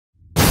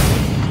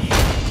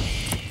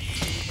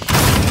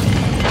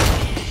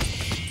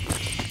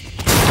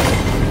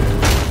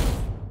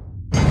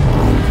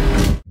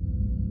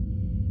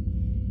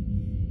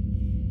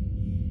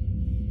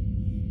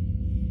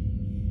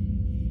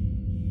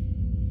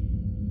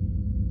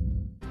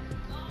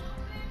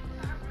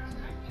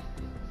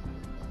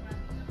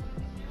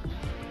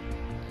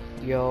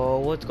Yo,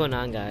 what's going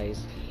on,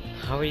 guys?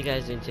 How are you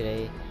guys doing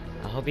today?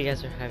 I hope you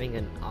guys are having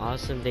an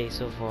awesome day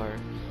so far.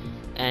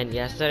 And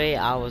yesterday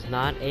I was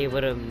not able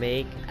to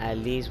make at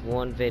least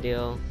one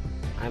video.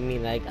 I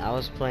mean, like, I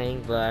was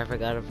playing but I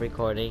forgot of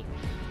recording.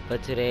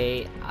 But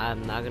today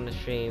I'm not gonna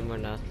stream or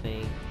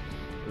nothing.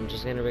 I'm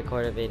just gonna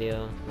record a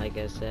video. Like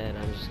I said,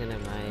 I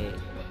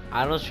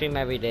don't stream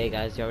every day,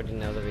 guys. You already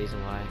know the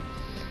reason why.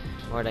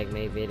 Or like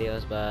make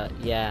videos, but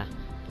yeah,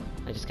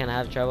 I just kind of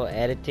have trouble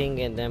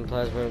editing, and then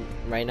plus we're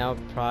right now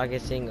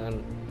progressing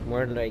on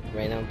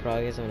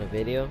progress on a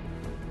video.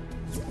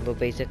 But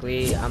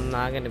basically, I'm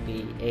not gonna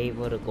be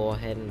able to go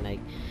ahead and like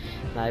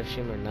live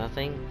stream or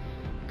nothing,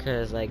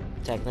 cause like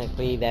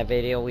technically that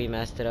video we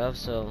messed it up,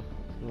 so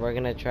we're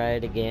gonna try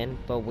it again.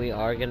 But we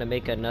are gonna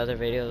make another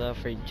video though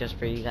for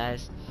you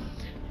guys.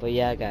 But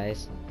yeah,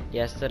 guys,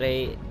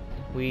 yesterday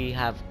we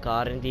have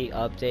gotten the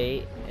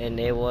update, and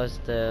it was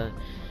the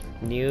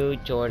new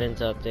Jordan's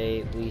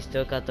update. We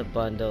still got the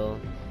bundle.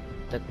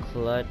 The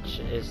clutch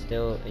is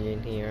still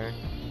in here,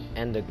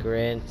 and the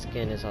grin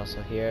skin is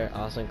also here,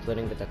 also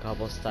including with a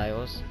couple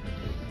styles.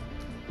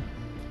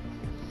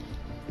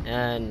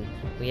 And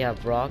we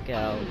have rock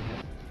out.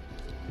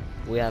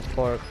 We have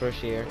core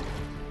crucier.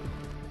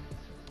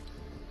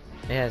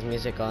 It has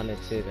music on it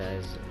too,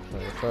 guys. For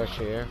the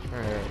crucier,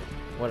 for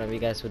one of you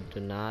guys who do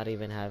not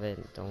even have it,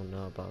 don't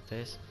know about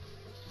this.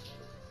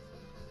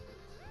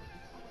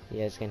 You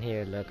guys can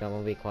hear it. Look, I'm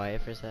gonna be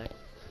quiet for a sec.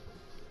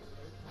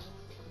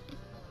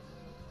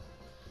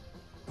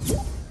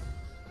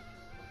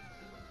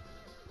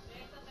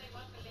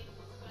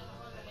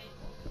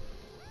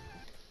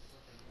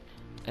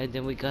 And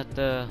then we got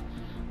the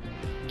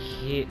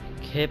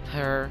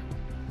Kipper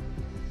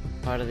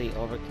part of the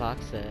overclock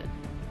set.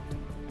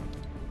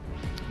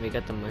 We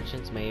got the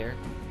Merchant's Mayor.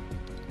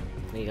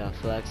 We got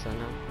Flex on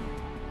him.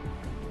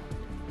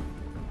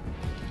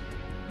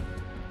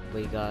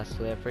 We got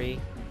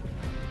Slippery.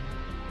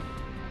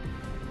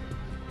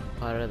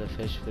 Part of the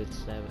Fish Food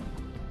 7.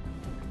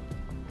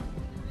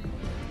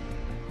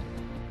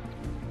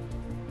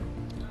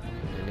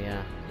 And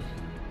yeah,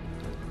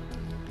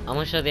 I'm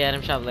gonna show the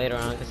item shop later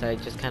on because I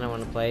just kind of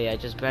want to play. I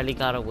just barely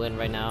got a win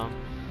right now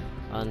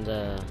on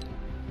the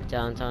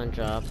downtown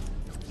drop.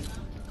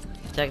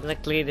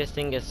 Technically this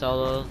thing is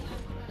solo,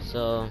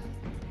 so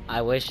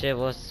I wish it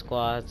was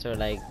squads or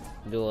like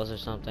duos or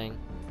something,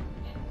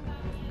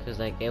 because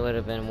like it would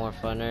have been more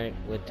funner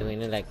with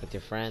doing it like with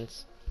your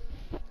friends.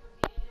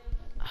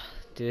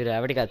 Dude, I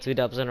already got 2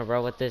 dubs in a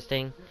row with this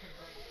thing.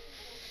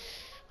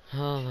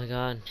 Oh my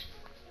god.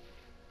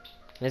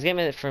 This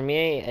game, for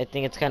me, I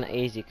think it's kind of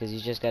easy because you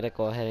just gotta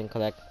go ahead and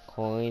collect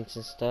coins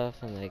and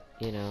stuff, and like,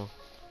 you know,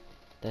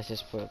 that's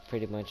just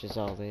pretty much is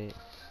all it.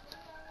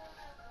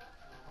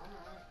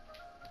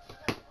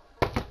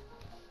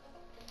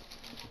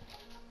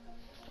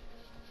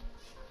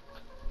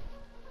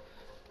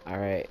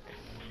 Alright.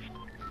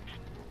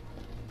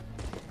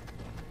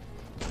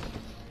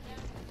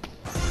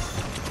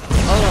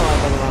 Oh no, I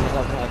got it wrong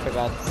myself. I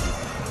forgot.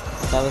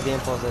 That was the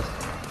impulses.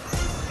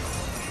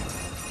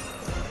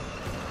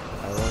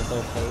 I went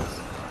their face.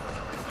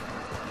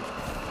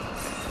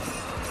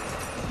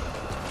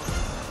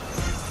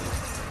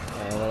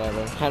 Alright,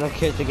 whatever. I don't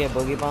care to get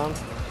boogie bombed,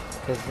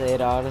 because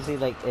it honestly,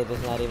 like, it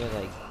does not even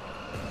like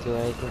do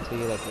anything to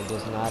you. Like, it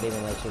does not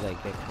even let you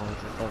like get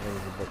coins and stuff when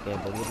you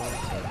get boogie bombs.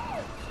 So,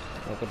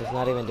 like, it does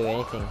not even do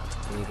anything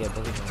when you get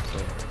boogie bombs.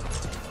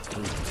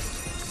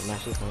 So I'm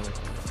actually fine.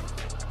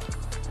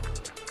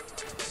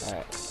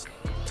 Alright,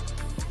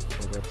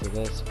 we'll go to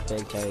this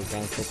big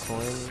gigantic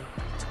coin.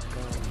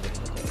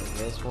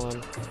 This one.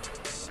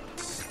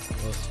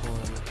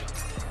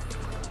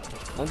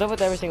 I'm done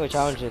with every single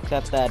challenge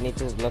except that I need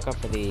to look up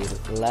for the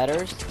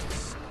letters.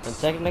 And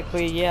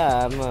technically,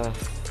 yeah,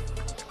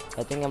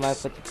 I think I might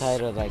put the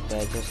title like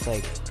that, just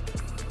like,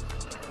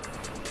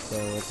 so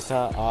what's it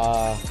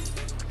called?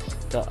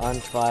 The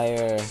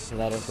Unfire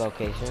letters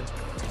location.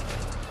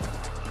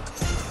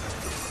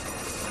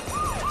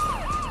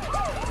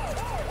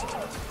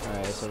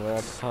 Alright, so we're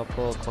a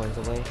couple coins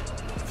away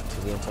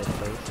to be in first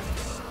place.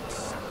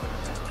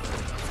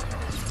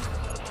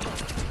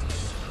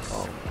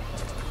 Oh.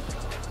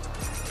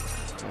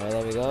 Alright,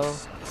 there we go.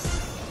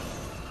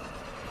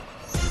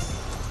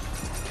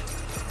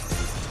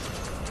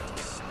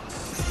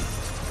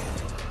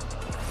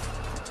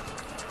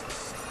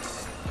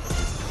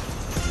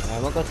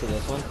 Alright, we'll go to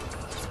this one.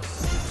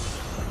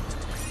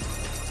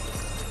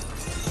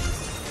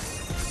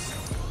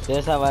 This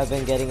is how I've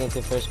been getting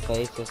into first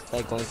place, just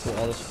like going to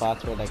other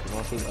spots where like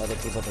mostly other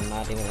people do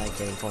not even like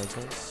getting points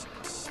in.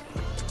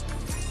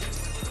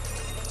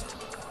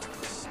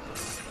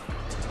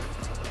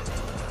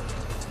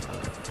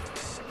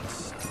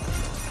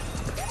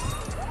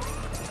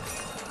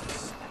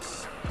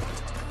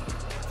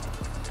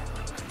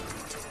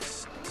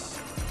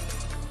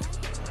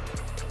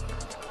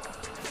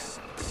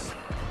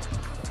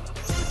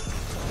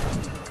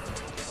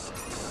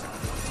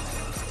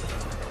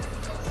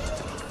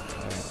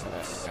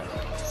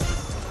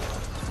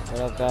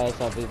 What up, guys?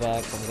 I'll be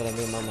back. I'm gonna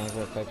mute my mic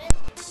real quick.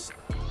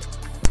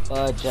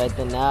 Fudge, I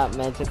did not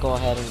meant to go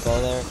ahead and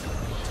go there.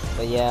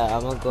 But yeah,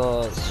 I'm gonna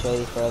go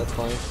straight for the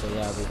coins, so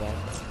yeah, I'll be back.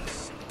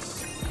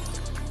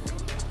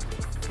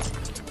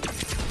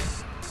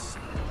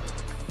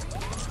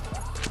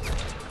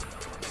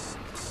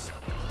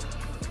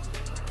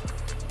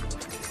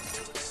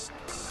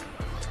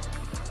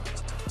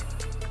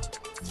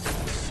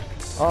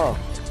 Oh,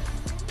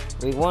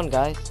 we won,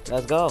 guys.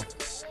 Let's go.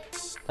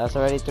 That's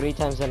already 3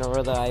 times in a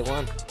row that I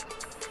won.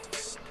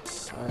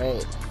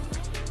 Alright.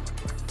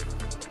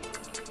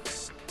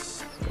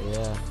 So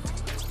yeah.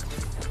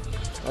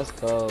 Let's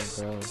go,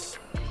 bro.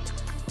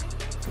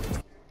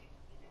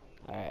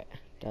 Alright.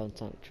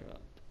 Downtown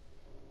drop.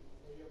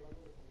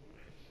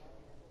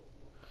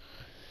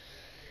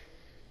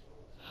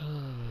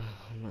 Oh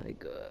my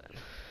god.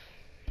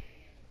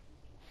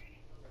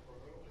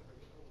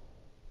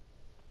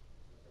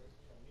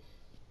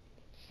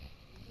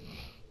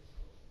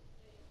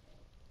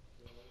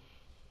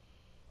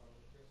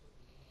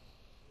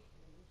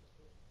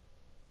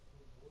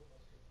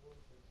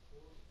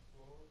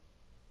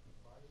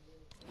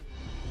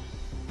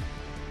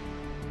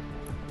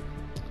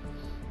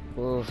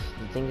 Oof,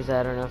 the thing is,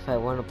 I don't know if I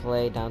want to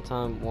play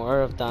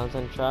more of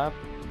Downtown Trap,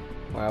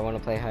 or I want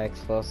to play high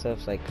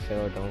explosives like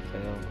fail or don't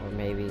fail, or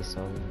maybe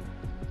some,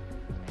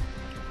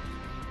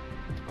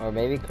 or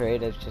maybe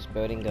creative, just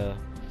building a,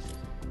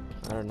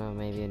 I don't know,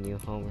 maybe a new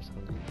home or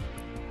something.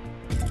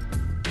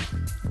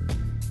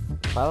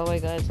 By the way,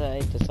 guys,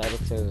 I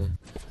decided to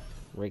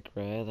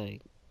regret,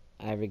 like,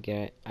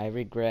 I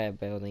regret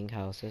building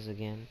houses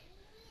again.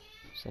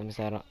 Since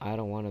I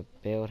don't want to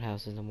build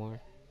houses no more.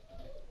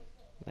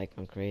 Like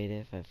on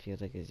creative, I feel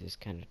like it's just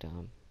kind of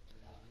dumb.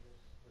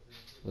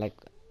 Like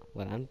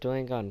what I'm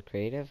doing on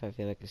creative, I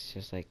feel like it's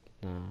just like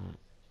not.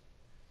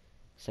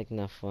 It's like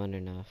not fun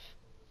enough.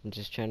 I'm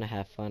just trying to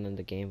have fun in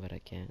the game, but I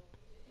can't.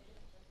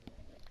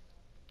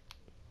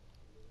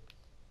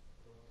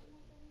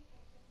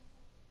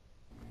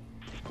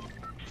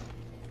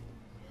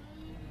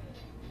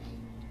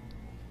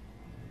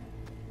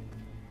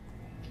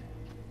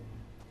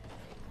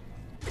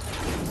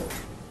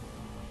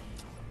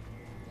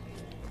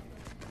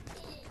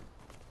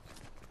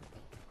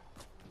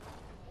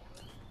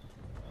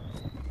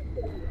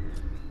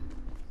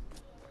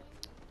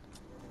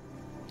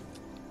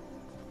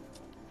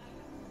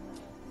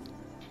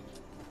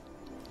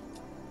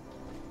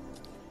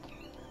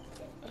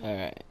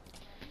 Alright.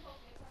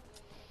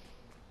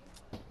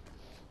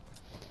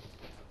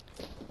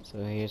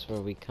 So here's where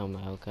we come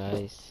out,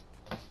 guys.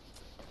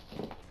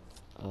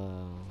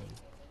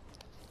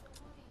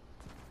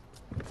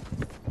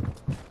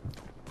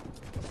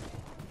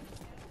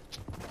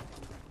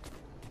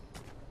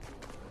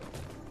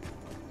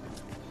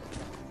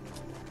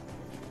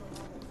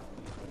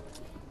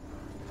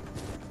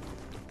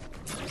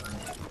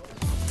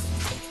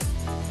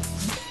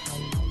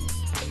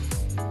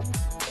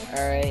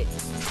 Alright.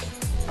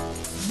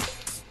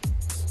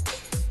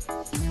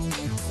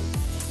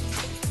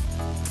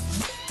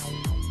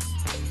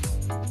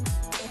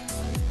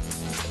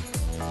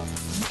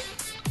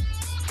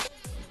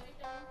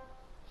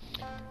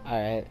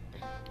 Alright.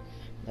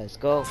 Let's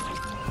go.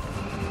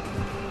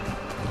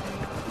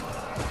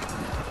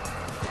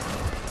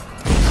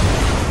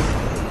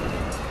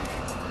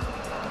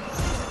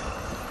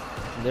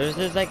 There's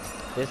this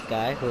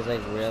guy who's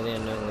like really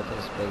annoying with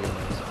his boogie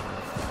mouse.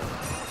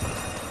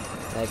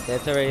 Like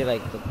that's already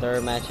like the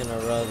 3rd match in a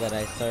row that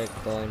I start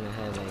going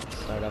ahead, like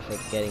start off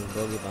with getting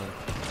boogie bombed.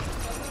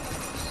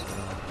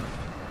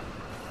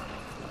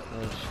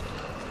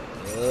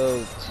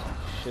 So,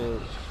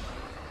 shoot.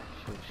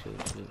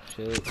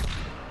 Shoot.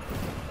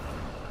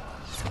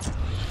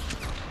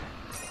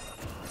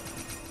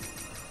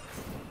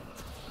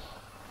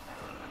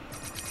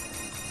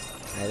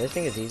 Alright, this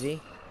thing is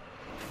easy.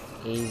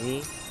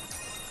 Easy.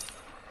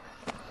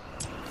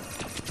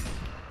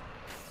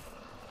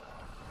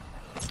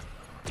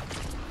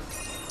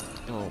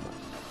 Oh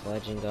my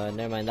fudging god,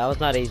 never mind, that was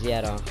not easy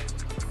at all.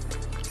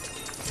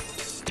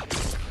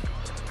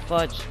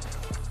 Fudge.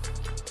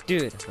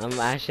 Dude, I'm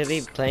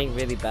actually playing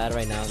really bad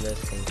right now in this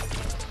thing.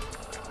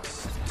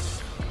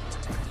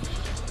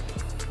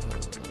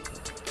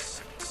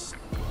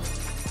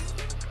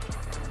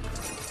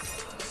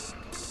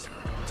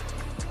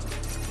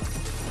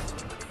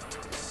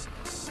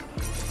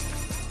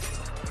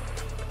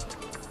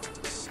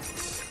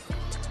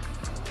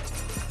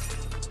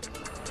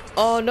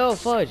 Oh no,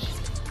 fudge!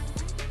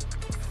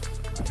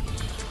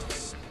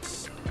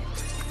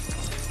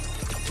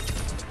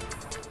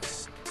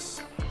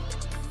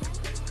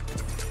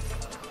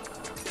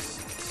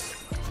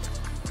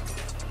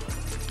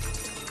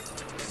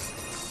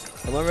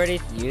 I'm already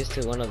used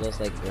to one of those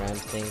like ramp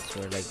things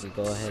where like you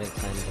go ahead and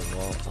climb the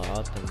wall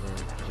up and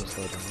then just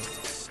go down.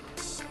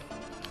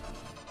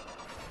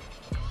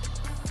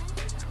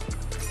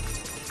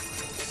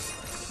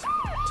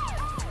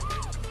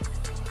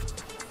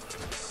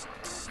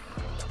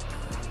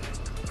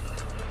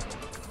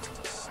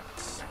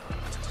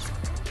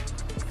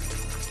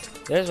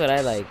 There's what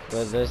I like,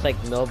 where there's like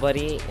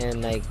nobody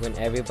and like when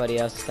everybody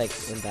else is like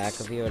in back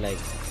of you or like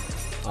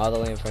all the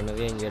way in front of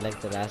you and you're like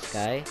the last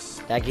guy,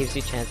 that gives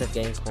you chance of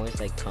getting coins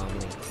like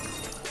calmly.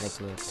 Like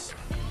look.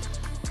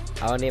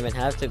 I don't even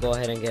have to go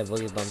ahead and get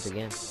boogie bumped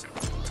again.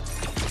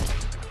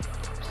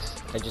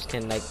 I just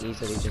can like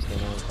easily just get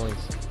my own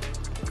coins.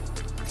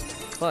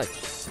 Fudge.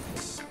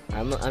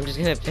 I'm just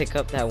gonna pick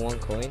up that one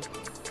coin.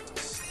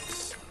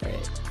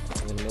 Alright,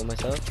 I'm gonna move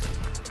myself.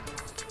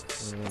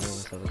 I'm gonna move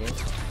myself again.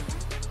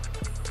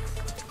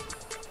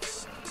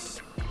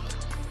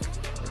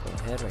 Go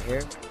ahead right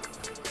here.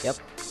 Yep.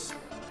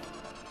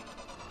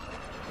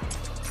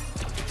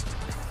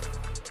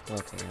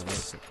 Okay, I went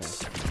too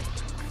fast.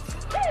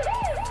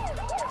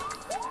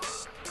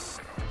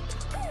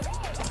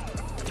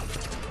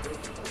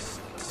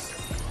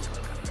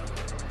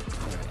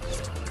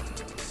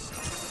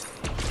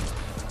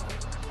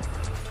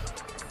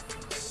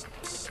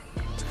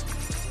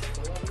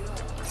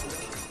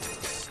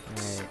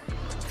 Alright.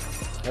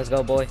 Let's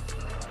go, boy.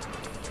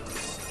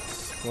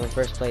 We're in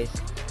first place.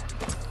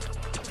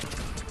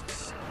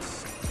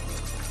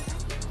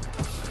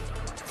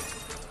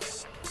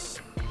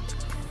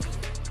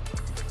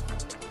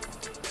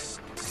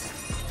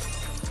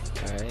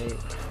 Alright.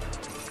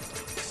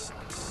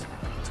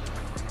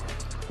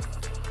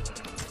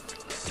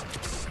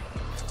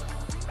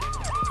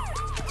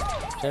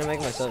 Trying to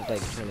make myself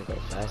like trying to go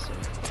faster.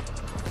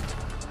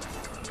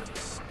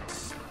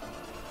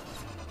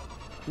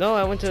 No,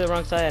 I went to the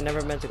wrong side. I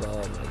never meant to go. Oh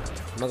my god.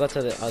 I'm gonna go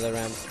to the other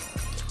ramp.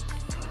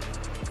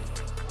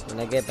 When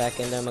I get back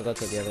in there, I'm gonna go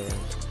to the other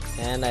ramp.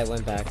 And I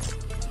went back.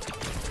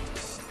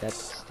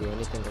 That's the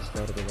only thing that's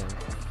slowed me down.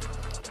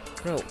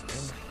 Bro. There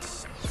we go.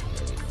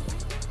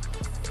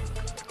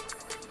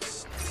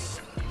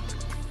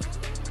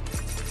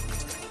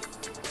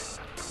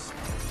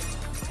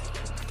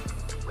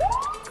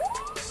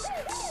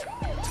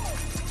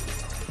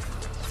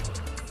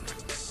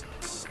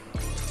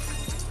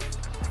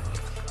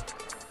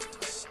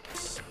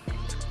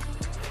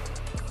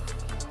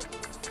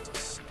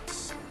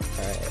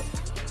 Alright.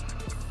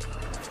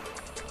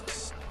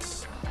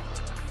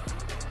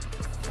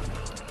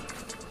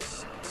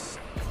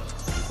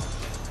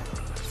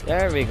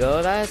 There we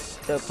go. That's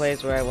the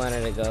place where I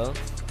wanted to go.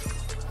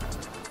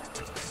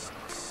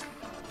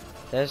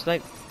 There's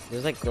like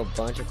a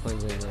bunch of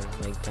coins in there,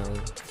 like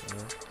down.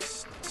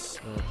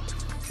 Oh.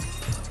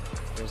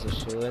 There's a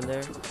shoe in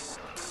there.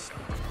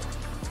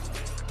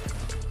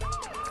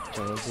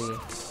 Jonesy.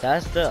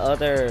 That's the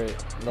other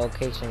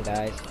location,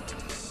 guys.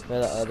 For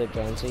the other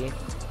Jonesy.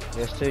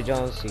 There's two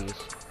Jonesies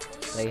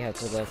that you have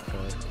to look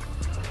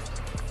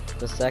for.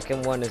 The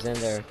second one is in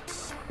there.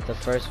 The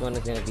first one is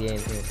gonna be in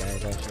here,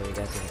 guys. I'll show you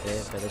guys in a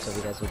bit. For those of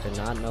you guys who do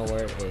not know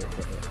where it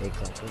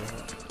exactly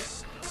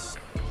is.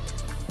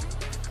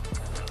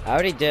 I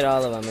already did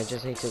all of them. I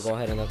just need to go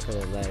ahead and look for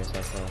the letters.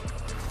 That's all.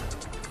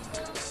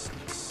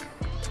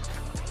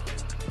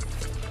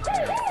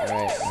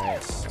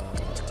 Alright.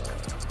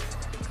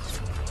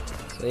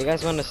 So you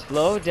guys want to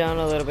slow down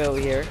a little bit over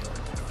here.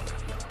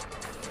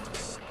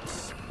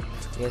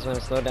 You guys want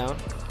to slow down?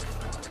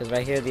 Because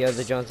right here, the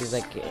other Jones is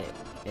like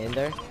in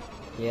there.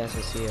 Yeah,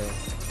 so see in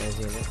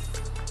there.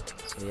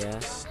 So yeah.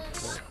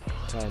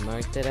 I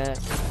marked it at.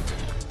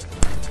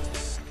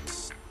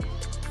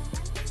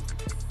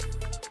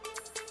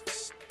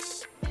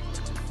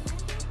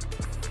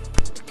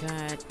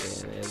 God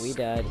damn it, we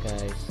died,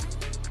 guys.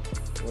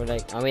 We're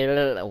like, I mean,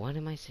 what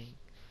am I saying?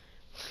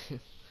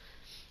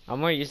 I'm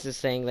more used to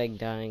saying like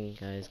dying,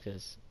 guys,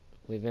 because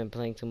we've been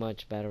playing too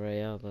much Battle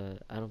Royale,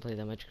 but I don't play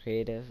that much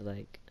creative,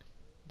 like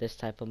this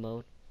type of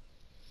mode.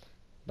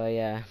 But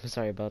yeah, I'm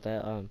sorry about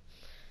that.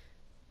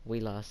 We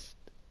lost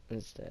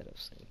instead of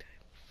saying that.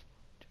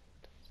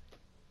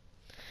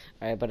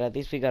 Alright, but at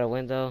least we got a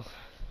win though.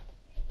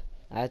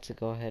 I had to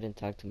go ahead and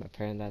talk to my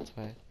parent, that's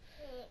why.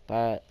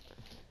 But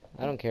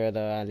I don't care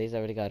though, at least I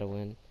already got a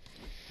win.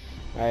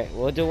 Alright,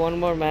 we'll do one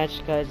more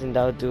match, guys, and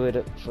that'll do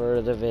it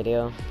for the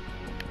video.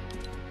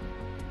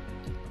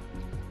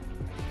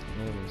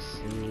 Let me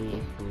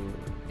see who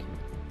can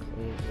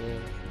play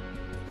this.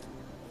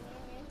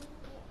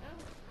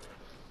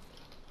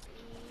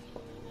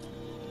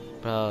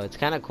 Bro, it's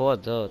kind of cool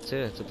though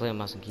too to play on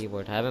mouse and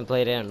keyboard. I haven't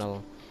played it in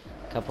a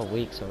couple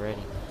weeks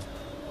already.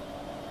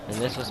 And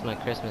this was my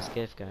Christmas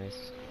gift,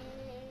 guys.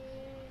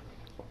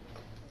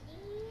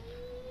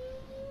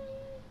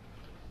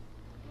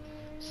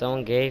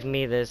 Someone gave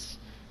me this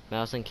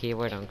mouse and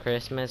keyboard on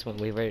Christmas when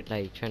we were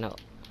like trying to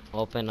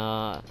open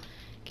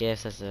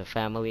gifts as a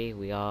family.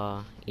 We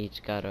all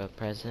each got a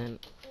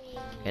present.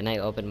 And I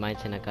opened mine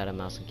and I got a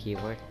mouse and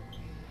keyboard.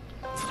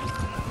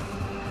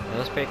 It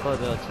was pretty cool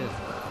though too.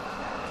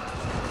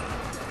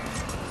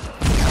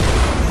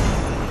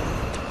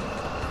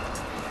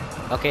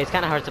 Okay, it's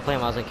kind of hard to play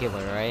mouse and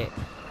keyboard, right?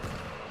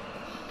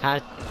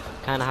 Kind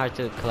of hard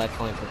to collect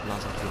coins with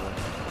mouse and keyboard.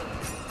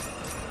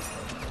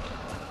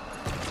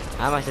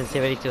 I have my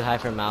sensitivity too high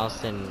for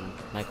mouse and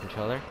my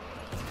controller.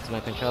 So my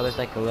controller's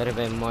like a little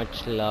bit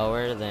much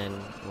lower than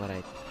what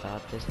I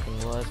thought this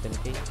thing was gonna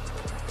be.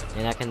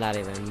 And I cannot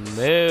even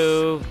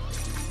move.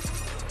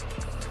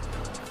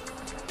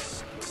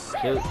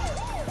 Shoot.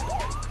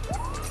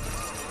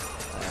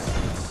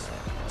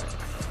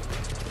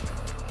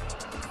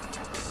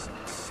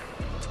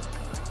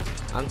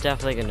 I'm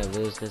definitely gonna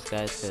lose this,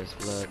 guys, cause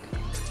look,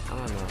 I'm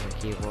on my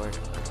keyboard.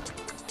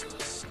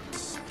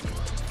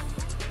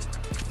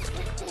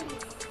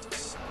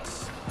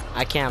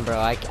 I can't, bro.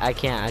 I can't. I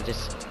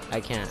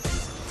can't.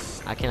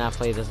 I cannot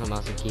play this on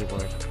mouse and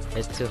keyboard.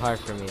 It's too hard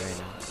for me right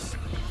now.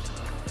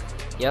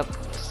 Yep,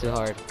 it's too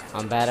hard.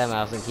 I'm bad at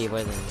mouse and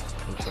keyboard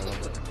and controller.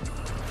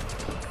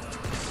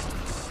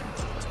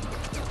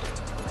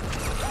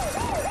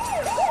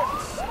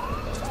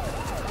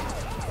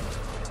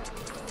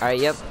 Alright,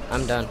 yep,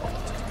 I'm done.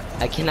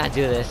 I cannot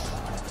do this.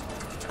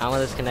 I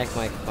want to disconnect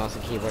my mouse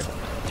and keyboard.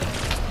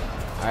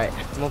 Alright,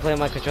 I'm gonna play with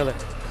my controller.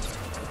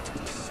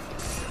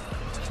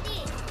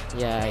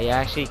 Yeah, you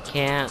actually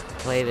can't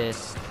play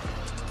this.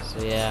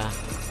 So yeah.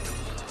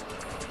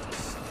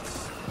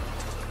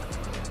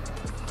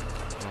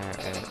 Alright.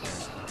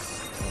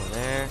 Go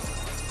there.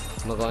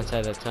 I'm gonna go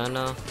inside the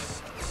tunnel.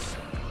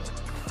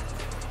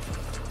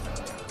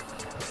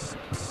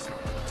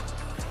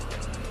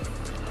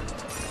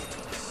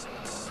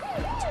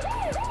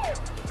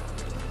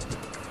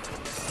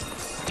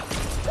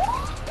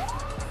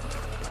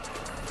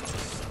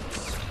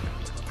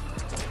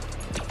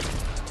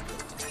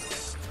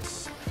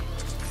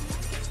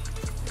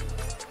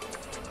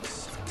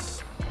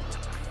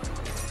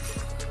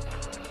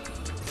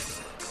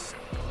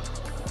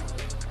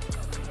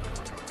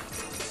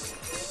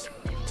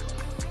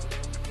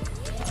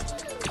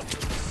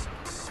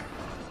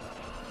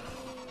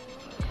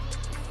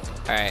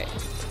 Alright,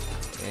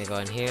 gonna go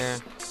in here.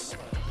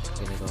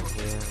 Gonna go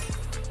here.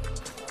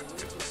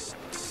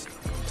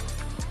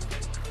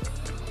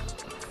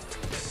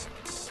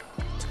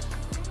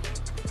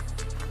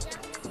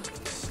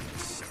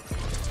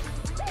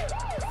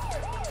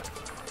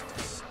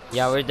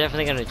 Yeah, we're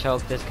definitely gonna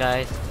choke this,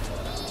 guys.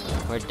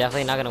 We're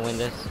definitely not gonna win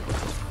this.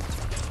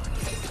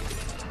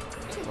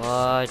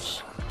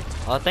 Watch.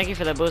 Oh, thank you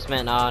for the boost,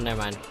 man. Oh, never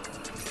mind.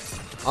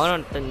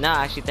 Oh no,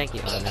 actually, thank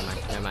you. Oh,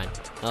 never mind.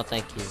 No,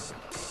 thank you.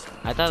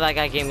 I thought that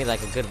guy gave me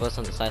like a good boost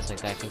on the side so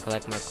like I can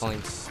collect more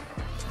coins.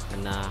 But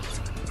nah.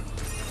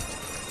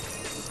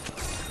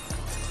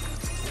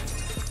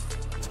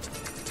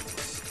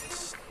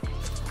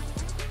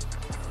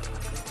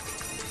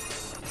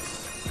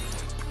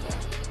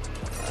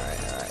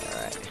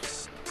 Alright.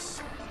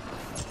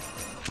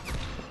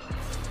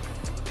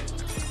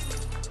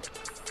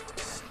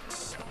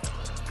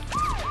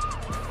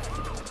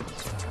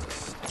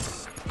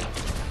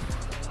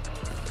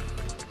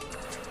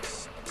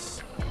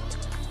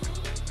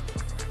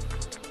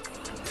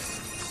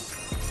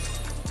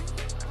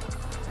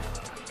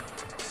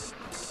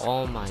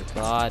 Oh my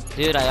god.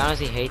 Dude, I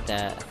honestly hate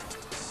that.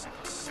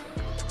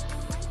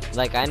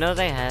 Like, I know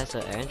they has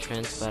an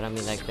entrance, but I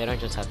mean, like, they don't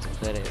just have to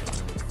put it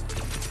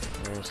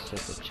on their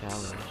stupid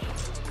challenge.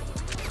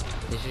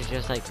 They should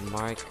just, like,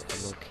 mark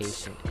a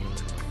location in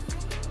there.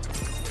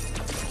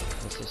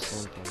 This is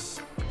simple.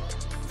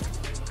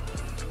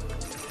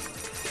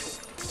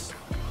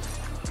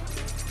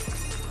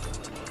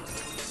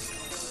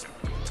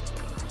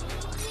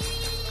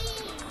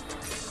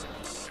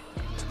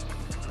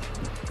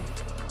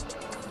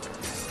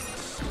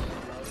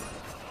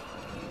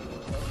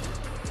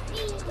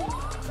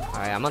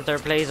 Alright, I'm on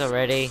third place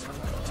already.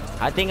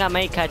 I think I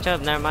may catch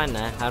up. Never mind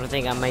that. I don't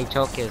think I may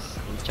choke this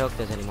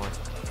anymore.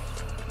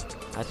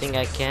 I think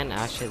I can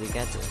actually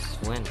get this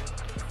win.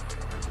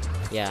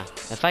 Yeah.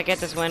 If I get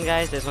this win,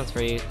 guys, this one's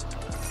for you.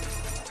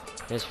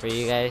 This is for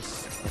you guys.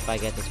 If I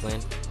get this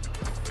win.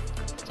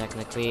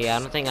 Technically, I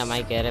don't think I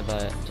might get it,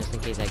 but just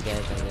in case I get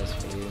it, then this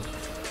for you.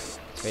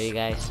 It's for you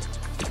guys.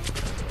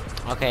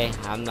 Okay,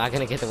 I'm not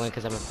gonna get the win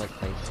because I'm in first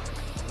place.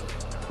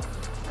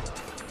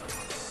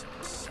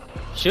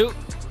 Shoot!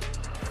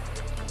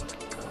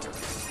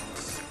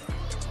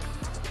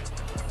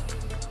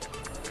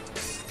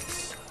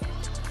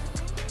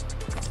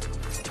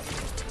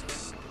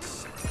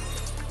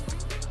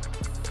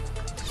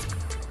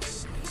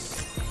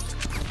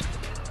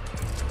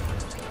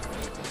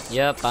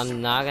 Yep,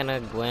 I'm not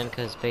gonna win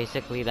because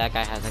basically that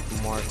guy has like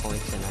more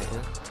coins than I do.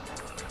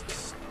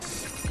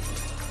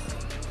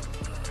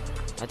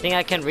 I think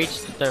I can reach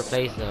third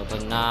place though,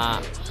 but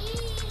not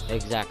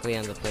exactly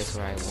on the place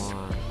where I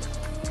want.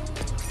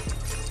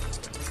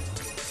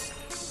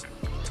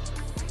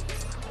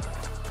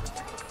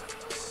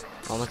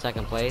 I'm in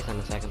second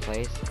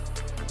place.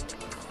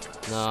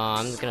 No,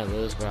 I'm just gonna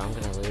lose, bro. I'm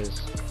gonna lose.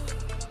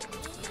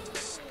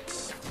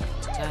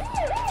 God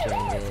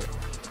dang it.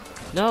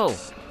 No!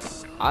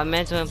 I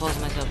meant to impulse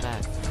myself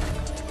back.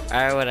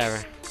 Alright,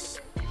 whatever.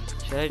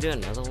 Should I do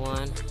another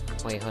one?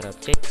 Wait, hold up.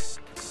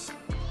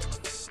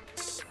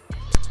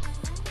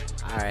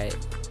 Alright.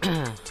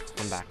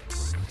 I'm back.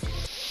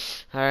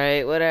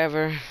 Alright,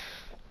 whatever.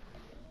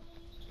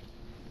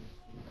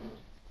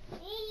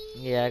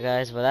 Yeah,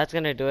 guys, but that's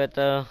gonna do it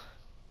though.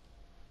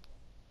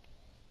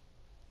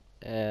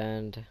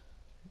 And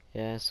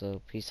yeah,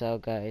 so peace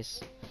out,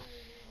 guys.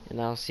 And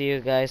I'll see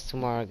you guys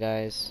tomorrow,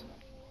 guys.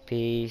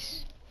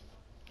 Peace.